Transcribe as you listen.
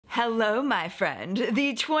Hello, my friend.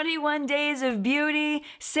 The 21 Days of Beauty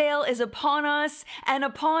sale is upon us, and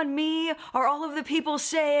upon me are all of the people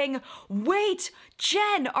saying, wait,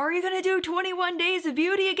 Jen, are you gonna do 21 Days of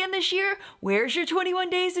Beauty again this year? Where's your 21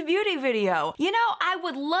 Days of Beauty video? You know, I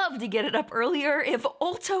would love to get it up earlier if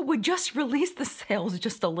Ulta would just release the sales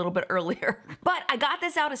just a little bit earlier. But I got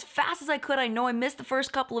this out as fast as I could. I know I missed the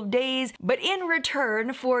first couple of days, but in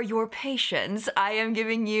return for your patience, I am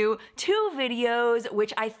giving you 2 videos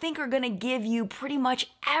which I think are gonna give you pretty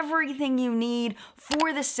much everything you need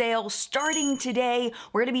for the sale starting today.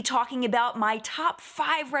 We're gonna be talking about my top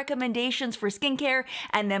 5 recommendations for skincare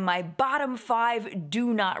and then my bottom 5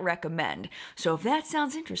 do not recommend. So if that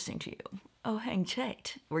sounds interesting to you, oh hang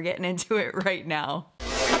tight. We're getting into it right now.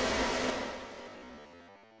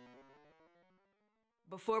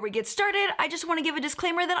 Before we get started, I just want to give a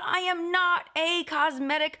disclaimer that I am not a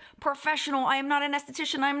cosmetic professional. I am not an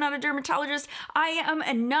esthetician. I am not a dermatologist. I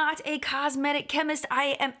am not a cosmetic chemist.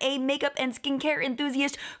 I am a makeup and skincare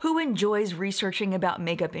enthusiast who enjoys researching about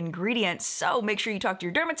makeup ingredients. So make sure you talk to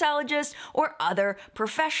your dermatologist or other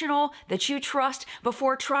professional that you trust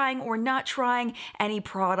before trying or not trying any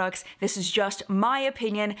products. This is just my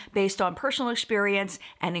opinion based on personal experience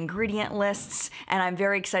and ingredient lists, and I'm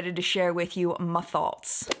very excited to share with you my thoughts.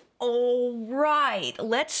 All right,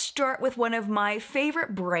 let's start with one of my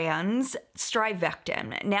favorite brands,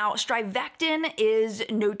 StriVectin. Now, StriVectin is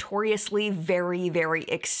notoriously very, very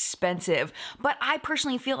expensive, but I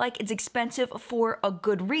personally feel like it's expensive for a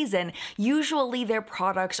good reason. Usually their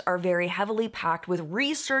products are very heavily packed with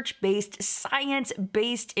research-based,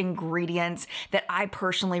 science-based ingredients that I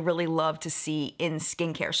personally really love to see in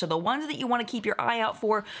skincare. So the ones that you want to keep your eye out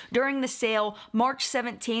for during the sale, March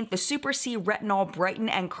 17th, the Super C Retinol Brighten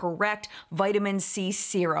and Correct Vitamin C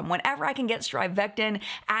Serum. Whenever I can get StriVectin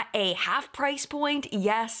at a half price point,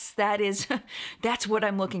 yes, that's what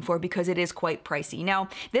I'm looking for because it is quite pricey. Now,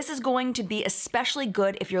 this is going to be especially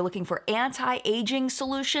good if you're looking for anti-aging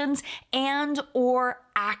solutions and or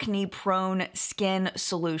acne-prone skin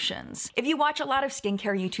solutions. If you watch a lot of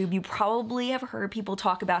skincare YouTube, you probably have heard people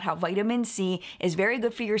talk about how vitamin C is very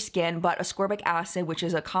good for your skin, but ascorbic acid, which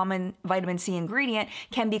is a common vitamin C ingredient,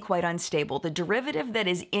 can be quite unstable. The derivative that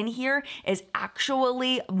is in here is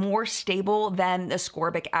actually more stable than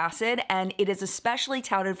ascorbic acid, and it is especially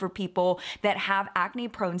touted for people that have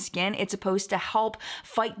acne-prone skin. It's supposed to help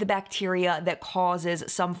fight the bacteria that causes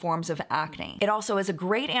some forms of acne. It also is a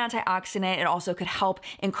great antioxidant. It also could help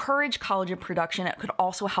encourage collagen production. It could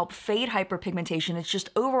also help fade hyperpigmentation. It's just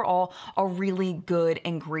overall a really good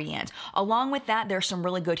ingredient. Along with that, there's some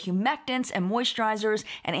really good humectants and moisturizers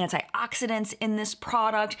and antioxidants in this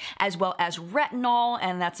product, as well as retinol,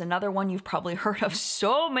 and that's another one you've probably heard of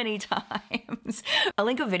so many times. I'll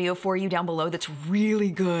link a video for you down below that's really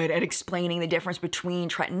good at explaining the difference between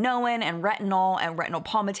tretinoin and retinol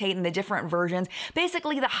palmitate and the different versions.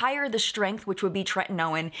 Basically, the higher the strength, which would be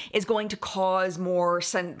tretinoin, is going to cause more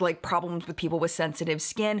problems with people with sensitive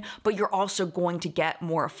skin, but you're also going to get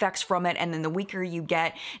more effects from it, and then the weaker you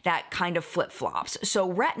get, that kind of flip-flops. So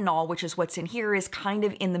retinol, which is what's in here, is kind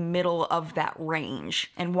of in the middle of that range.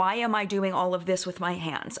 And why am I doing all of this with my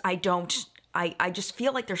hands? I just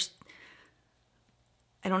feel like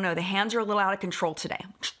I don't know, the hands are a little out of control today.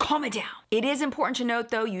 Just calm it down. It is important to note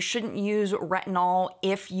though, you shouldn't use retinol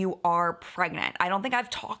if you are pregnant. I don't think I've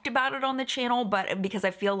talked about it on the channel, but because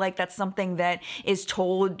I feel like that's something that is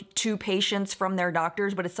told to patients from their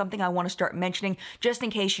doctors, but it's something I want to start mentioning just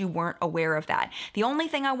in case you weren't aware of that. The only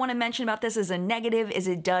thing I want to mention about this as a negative is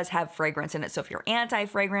it does have fragrance in it. So if you're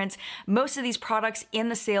anti-fragrance, most of these products in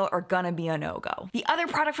the sale are gonna be a no-go. The other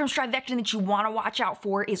product from StriVectin that you want to watch out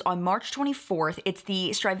for is on March 24th. It's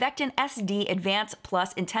the StriVectin SD Advanced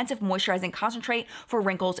Plus Intensive Moisturizing Concentrate for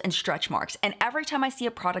Wrinkles and Stretch Marks. And every time I see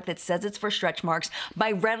a product that says it's for stretch marks,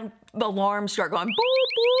 my red alarms start going boop, boop,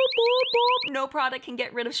 boop, boop. No product can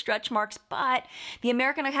get rid of stretch marks, but the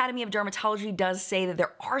American Academy of Dermatology does say that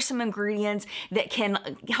there are some ingredients that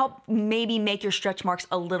can help maybe make your stretch marks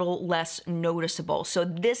a little less noticeable. So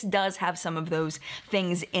this does have some of those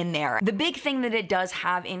things in there. The big thing that it does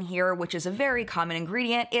have in here, which is a very common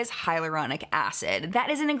ingredient, is hyaluronic acid. That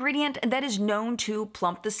is an ingredient that is known to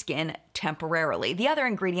plump the skin temporarily. The other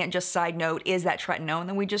ingredient, just side note, is that tretinoin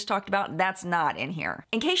that we just talked about. That's not in here.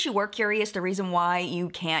 In case you were curious, the reason why you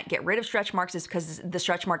can't get rid of stretch marks is because the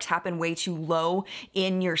stretch marks happen way too low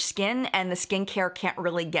in your skin, and the skincare can't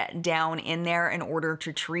really get down in there in order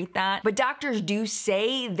to treat that. But doctors do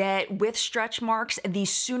say that with stretch marks, the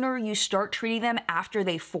sooner you start treating them after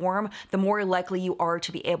they form, the more likely you are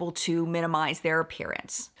to be able to minimize their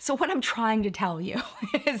appearance. So what I'm trying to tell you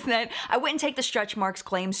is that I wouldn't take the stretch marks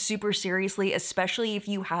claim super seriously, especially if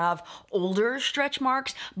you have older stretch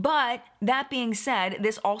marks. But that being said,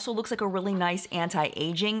 this also looks like a really nice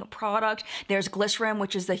anti-aging product. There's glycerin,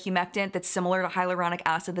 which is the humectant that's similar to hyaluronic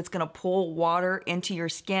acid that's gonna pull water into your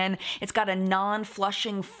skin. It's got a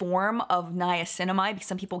non-flushing form of niacinamide because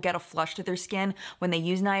some people get a flush to their skin when they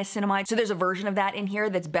use niacinamide. So there's a version of that in here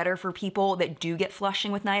that's better for people that do get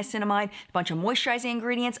flushing with niacinamide. A bunch of moisturizing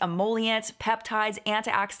ingredients, emollients, peptides,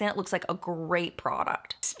 antioxidant. Looks like a great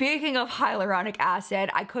product. Speaking of hyaluronic acid,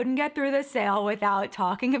 I couldn't get through the sale without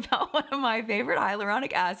talking about one of my favorite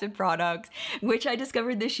hyaluronic acid products, which I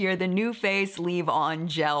discovered this year, the New Face Leave On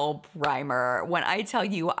Gel Primer. When I tell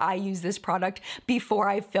you I use this product before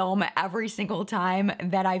I film every single time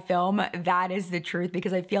that I film, that is the truth,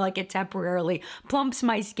 because I feel like it temporarily plumps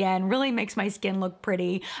my skin, really makes my skin look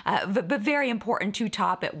pretty, but very important to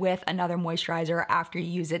top it with another moisturizer after you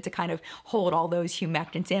use it to kind of hold all those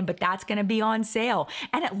humectants in. But that's gonna be on sale.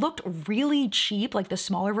 And it looked really cheap. Like the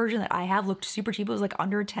smaller version that I have looked super cheap. It was like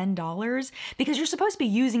under $10 because you're supposed to be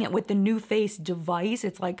using it with the New Face device.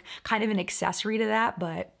 It's like kind of an accessory to that,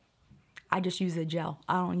 but I just use the gel.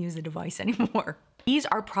 I don't use the device anymore. These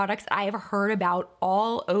are products I have heard about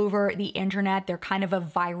all over the internet. They're kind of a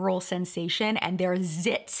viral sensation, and they're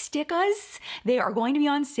Zit Stickas. They are going to be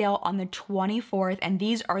on sale on the 24th, and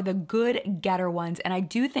these are the good getter ones. And I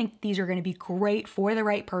do think these are going to be great for the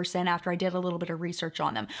right person after I did a little bit of research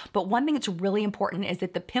on them. But one thing that's really important is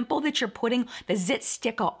that the pimple that you're putting the Zit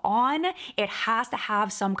Sticka on, it has to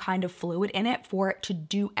have some kind of fluid in it for it to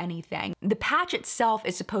do anything. The patch itself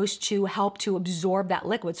is supposed to help to absorb that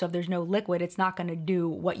liquid. So if there's no liquid, it's not going to do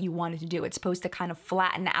what you want it to do. It's supposed to kind of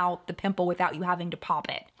flatten out the pimple without you having to pop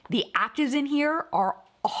it. The actives in here are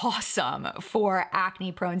awesome for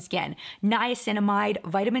acne prone skin. Niacinamide,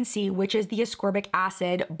 vitamin C, which is the ascorbic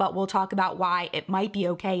acid, but we'll talk about why it might be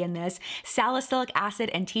okay in this. Salicylic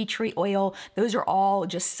acid and tea tree oil. Those are all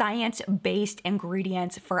just science-based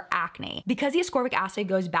ingredients for acne. Because the ascorbic acid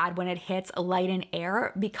goes bad when it hits light and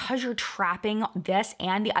air, because you're trapping this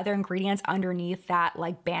and the other ingredients underneath that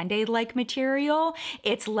like Band-Aid like material,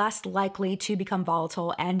 it's less likely to become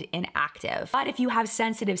volatile and inactive. But if you have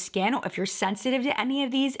sensitive skin, or if you're sensitive to any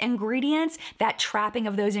of these ingredients, that trapping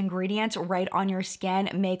of those ingredients right on your skin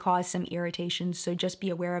may cause some irritation, so just be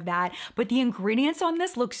aware of that. But the ingredients on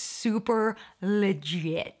this look super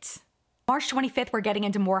legit. March 25th, we're getting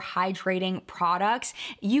into more hydrating products.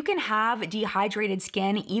 You can have dehydrated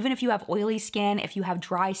skin, even if you have oily skin, if you have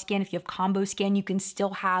dry skin, if you have combo skin, you can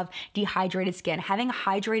still have dehydrated skin. Having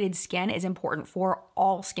hydrated skin is important for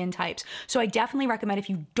all skin types. So I definitely recommend if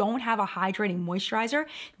you don't have a hydrating moisturizer,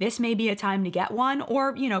 this may be a time to get one,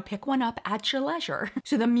 or, you know, pick one up at your leisure.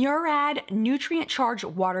 So the Murad Nutrient Charged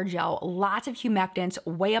Water Gel, lots of humectants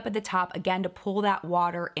way up at the top, again, to pull that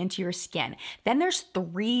water into your skin. Then there's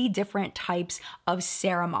 3 different types of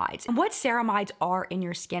ceramides. And what ceramides are in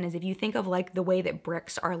your skin is, if you think of like the way that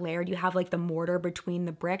bricks are layered, you have like the mortar between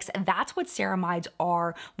the bricks, and that's what ceramides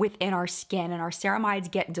are within our skin. And our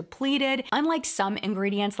ceramides get depleted. Unlike some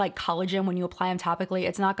ingredients like collagen, when you apply them topically,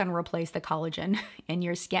 it's not going to replace the collagen in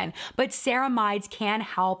your skin. But ceramides can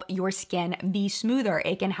help your skin be smoother.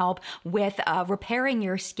 It can help with repairing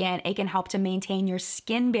your skin. It can help to maintain your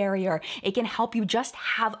skin barrier. It can help you just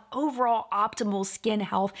have overall optimal skin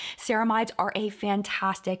health. Ceramides are a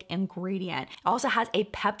fantastic ingredient. It also has a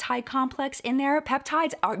peptide complex in there.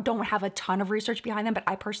 Peptides don't have a ton of research behind them, but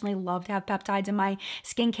I personally love to have peptides in my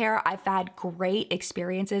skincare. I've had great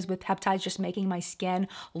experiences with peptides just making my skin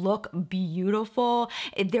look beautiful.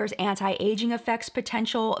 There's anti-aging effects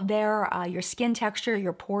potential there, your skin texture,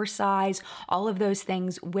 your pore size, all of those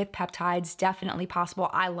things with peptides, definitely possible.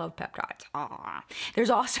 I love peptides. There's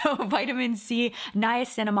also vitamin C,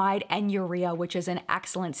 niacinamide, and urea, which is an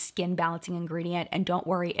excellent skin balancing ingredient. And don't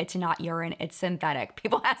worry, it's not urine, it's synthetic.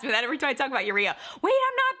 People ask me that every time I talk about urea. Wait,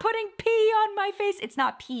 I'm not putting pee on my face. It's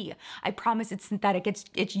not pee. I promise it's synthetic.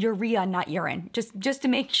 It's urea, not urine. Just to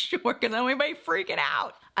make sure, because I don't want anybody freaking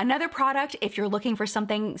out. Another product, if you're looking for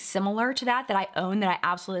something similar to that I own, that I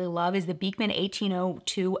absolutely love, is the Beekman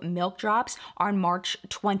 1802 Milk Drops on March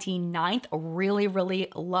 29th. Really, really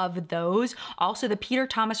love those. Also, the Peter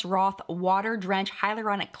Thomas Roth Water Drench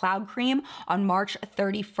Hyaluronic Cloud Cream on March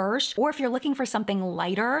 31st. Or if you're looking for something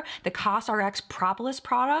lighter, the CosRx Propolis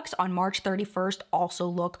products on March 31st also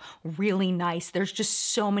look really nice. There's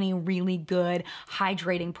just so many really good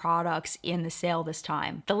hydrating products in the sale this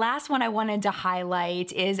time. The last one I wanted to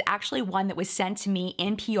highlight is actually one that was sent to me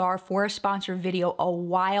in PR for a sponsored video a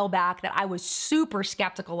while back that I was super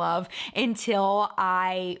skeptical of until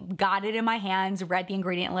I got it in my hands, read the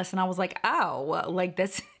ingredient list, and I was like, oh, like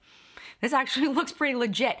this This actually looks pretty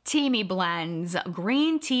legit. Teamy Blends,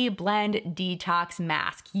 Green Tea Blend Detox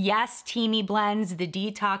Mask. Yes, Teamy Blends, the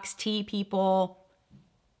detox tea people.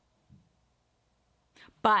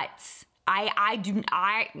 But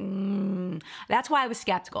that's why I was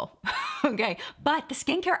skeptical, okay? But the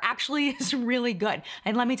skincare actually is really good.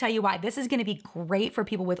 And let me tell you why. This is gonna be great for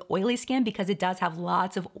people with oily skin because it does have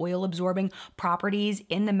lots of oil absorbing properties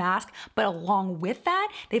in the mask. But along with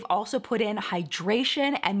that, they've also put in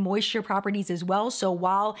hydration and moisture properties as well. So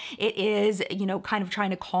while it is, you know, kind of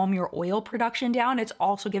trying to calm your oil production down, it's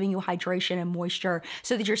also giving you hydration and moisture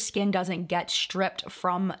so that your skin doesn't get stripped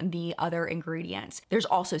from the other ingredients. There's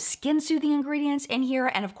also skin soothing ingredients in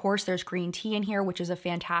here, and of course there's green tea in here, which is a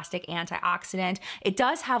fantastic antioxidant. It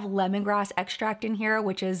does have lemongrass extract in here,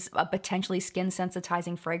 which is a potentially skin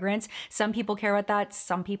sensitizing fragrance. Some people care about that,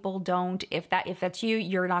 some people don't. If that's you,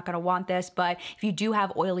 you're not gonna want this, but if you do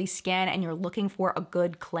have oily skin and you're looking for a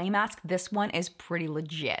good clay mask, this one is pretty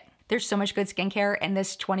legit. There's so much good skincare in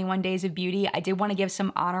this 21 Days of Beauty. I did want to give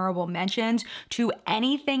some honorable mentions to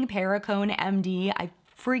Anything Perricone MD. I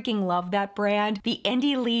freaking love that brand. The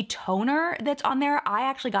Indie Lee toner that's on there, I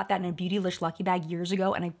actually got that in a Beautylish Lucky Bag years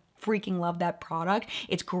ago, and I freaking love that product.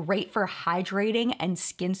 It's great for hydrating and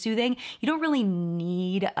skin soothing. You don't really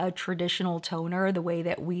need a traditional toner the way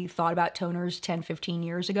that we thought about toners 10, 15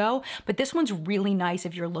 years ago, but this one's really nice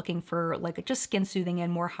if you're looking for like just skin soothing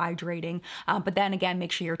and more hydrating. But then again,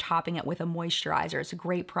 make sure you're topping it with a moisturizer. It's a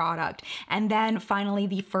great product. And then finally,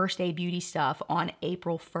 the First Day Beauty stuff on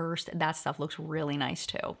April 1st. That stuff looks really nice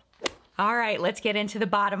too. All right, let's get into the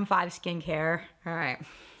bottom 5 skincare. All right.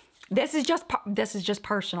 This is just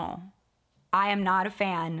personal. I am not a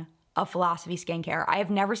fan of Philosophy skincare. I have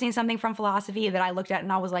never seen something from Philosophy that I looked at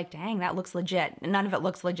and I was like, dang, that looks legit. None of it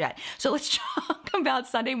looks legit. So let's talk about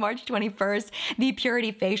Sunday, March 21st, the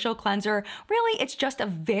Purity Facial Cleanser. Really, it's just a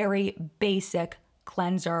very basic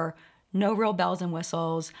cleanser. No real bells and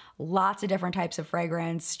whistles, lots of different types of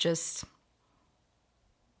fragrance,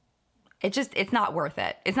 it's not worth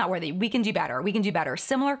it. It's not worth it. We can do better. We can do better.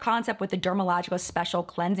 Similar concept with the Dermalogica Special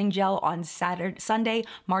Cleansing Gel on Sunday,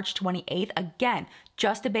 March 28th. Again,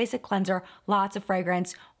 just a basic cleanser, lots of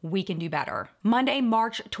fragrance. We can do better. Monday,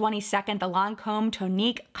 March 22nd, the Lancome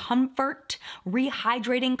Tonique Comfort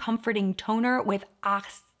Rehydrating Comforting Toner with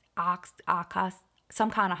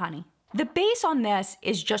some kind of honey. The base on this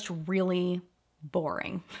is just really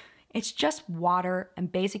boring. It's just water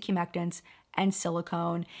and basic humectants and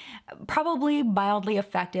silicone, probably mildly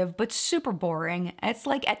effective, but super boring. It's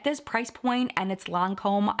like at this price point and it's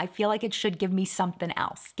Lancome, I feel like it should give me something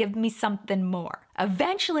else, give me something more.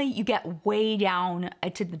 Eventually you get way down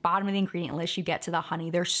to the bottom of the ingredient list, you get to the honey.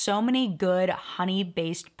 There's so many good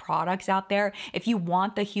honey-based products out there. If you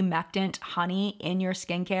want the humectant honey in your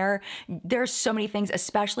skincare, there's so many things,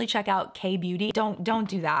 especially check out K-Beauty. Don't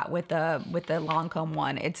do that with the Lancome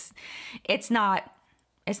one. It's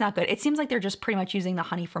not good. It seems like they're just pretty much using the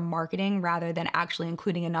honey for marketing rather than actually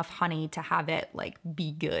including enough honey to have it like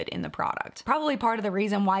be good in the product. Probably part of the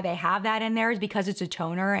reason why they have that in there is because it's a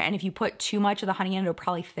toner, and if you put too much of the honey in, it'll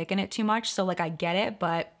probably thicken it too much. So like I get it,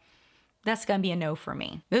 but that's gonna be a no for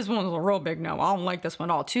me. This one's a real big no. I don't like this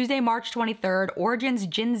one at all. Tuesday, March 23rd, Origins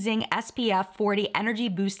Ginseng SPF 40 Energy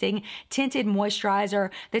Boosting Tinted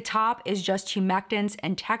Moisturizer. The top is just humectants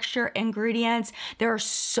and texture ingredients. There are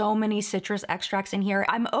so many citrus extracts in here.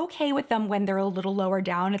 I'm okay with them when they're a little lower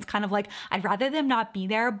down. It's kind of like, I'd rather them not be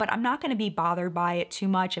there, but I'm not gonna be bothered by it too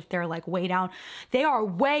much if they're like way down. They are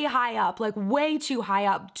way high up, like way too high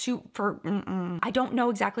up I don't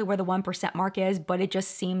know exactly where the 1% mark is, but it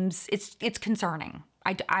just seems, it's concerning.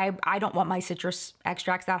 I don't want my citrus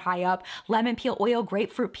extracts that high up. Lemon peel oil,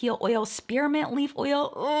 grapefruit peel oil, spearmint leaf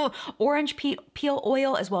oil, orange peel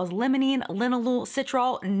oil, as well as limonene, linalool,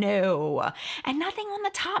 citral, no. And nothing on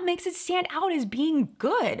the top makes it stand out as being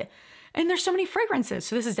good. And there's so many fragrances,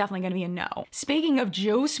 so this is definitely gonna be a no. Speaking of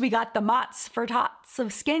juice, we got the Mott's for Tots of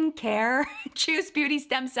skincare. Juice Beauty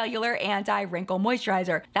Stem Cellular Anti-Wrinkle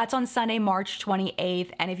Moisturizer. That's on Sunday, March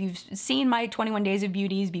 28th. And if you've seen my 21 Days of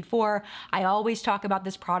Beauties before, I always talk about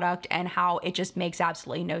this product and how it just makes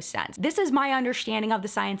absolutely no sense. This is my understanding of the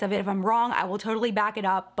science of it. If I'm wrong, I will totally back it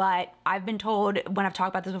up, but I've been told when I've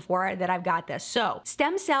talked about this before that I've got this. So,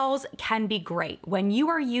 stem cells can be great. When you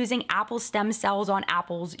are using apple stem cells on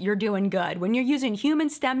apples, you're doing good. When you're using human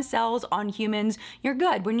stem cells on humans, you're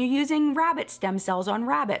good. When you're using rabbit stem cells on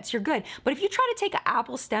rabbits, you're good. But if you try to take an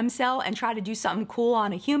apple stem cell and try to do something cool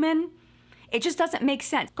on a human, It just doesn't make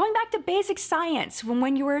sense. Going back to basic science, from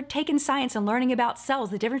when you were taking science and learning about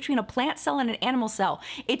cells, the difference between a plant cell and an animal cell,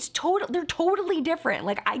 they're totally different.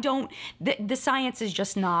 Like the science is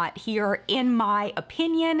just not here, in my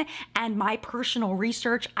opinion and my personal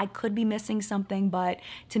research. I could be missing something, but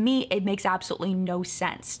to me, it makes absolutely no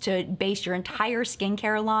sense to base your entire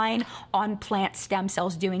skincare line on plant stem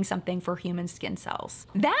cells doing something for human skin cells.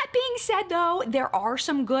 That being said though, there are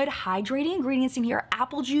some good hydrating ingredients in here.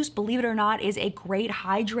 Apple juice, believe it or not, is a great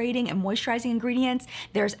hydrating and moisturizing ingredient.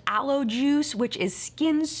 There's aloe juice, which is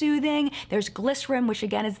skin soothing. There's glycerin, which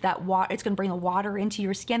again is that water, it's gonna bring the water into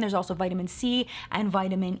your skin. There's also vitamin C and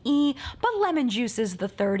vitamin E, but lemon juice is the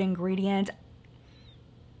third ingredient.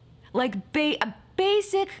 Like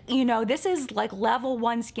basic, you know, this is like level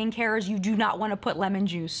 1 skincare. You do not want to put lemon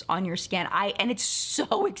juice on your skin. And it's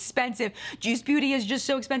so expensive. Juice Beauty is just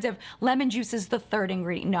so expensive. Lemon juice is the third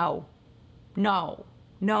ingredient. No, no,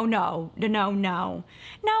 no, no, no, no, no, no,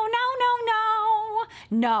 no, no, no,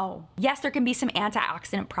 no. Yes, there can be some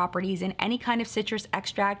antioxidant properties in any kind of citrus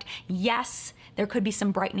extract. Yes, there could be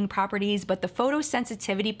some brightening properties, but the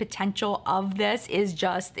photosensitivity potential of this is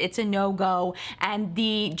just, it's a no-go. And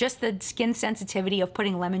just the skin sensitivity of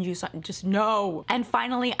putting lemon juice on, just no. And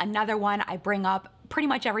finally, another one I bring up pretty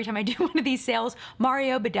much every time I do one of these sales,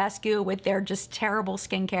 Mario Badescu with their just terrible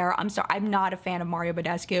skincare. I'm sorry, I'm not a fan of Mario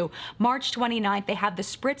Badescu. March 29th, they have the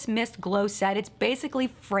Spritz Mist Glow Set. It's basically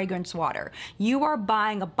fragrance water. You are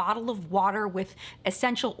buying a bottle of water with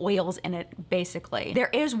essential oils in it, basically. There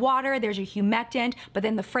is water, there's a humectant, but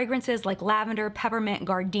then the fragrances like lavender, peppermint,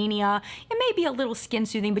 gardenia, it may be a little skin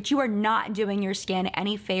soothing, but you are not doing your skin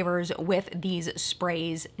any favors with these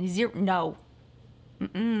sprays. No.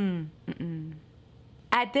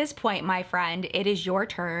 At this point, my friend, it is your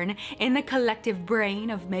turn. In the collective brain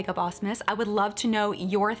of Makeup Awesomeness, I would love to know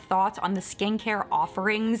your thoughts on the skincare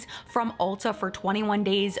offerings from Ulta for 21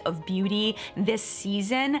 Days of Beauty this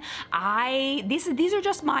season. These are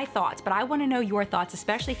just my thoughts, but I want to know your thoughts,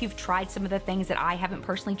 especially if you've tried some of the things that I haven't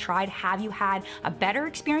personally tried. Have you had a better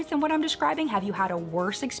experience than what I'm describing? Have you had a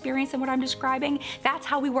worse experience than what I'm describing? That's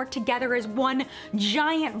how we work together as one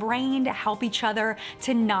giant brain to help each other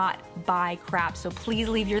to not buy crap. So please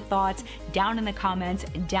leave your thoughts down in the comments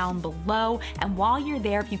down below. And while you're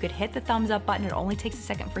there, if you could hit the thumbs up button, it only takes a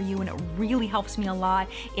second for you and it really helps me a lot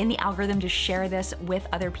in the algorithm to share this with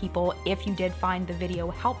other people if you did find the video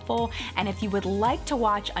helpful. And if you would like to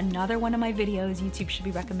watch another one of my videos, YouTube should be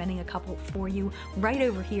recommending a couple for you right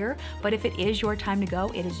over here. But if it is your time to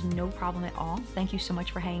go, it is no problem at all. Thank you so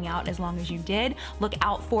much for hanging out as long as you did. Look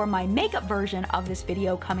out for my makeup version of this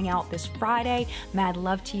video coming out this Friday. Mad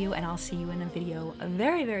love to you, and I'll see you in a video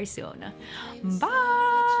very, very soon.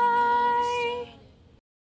 Bye!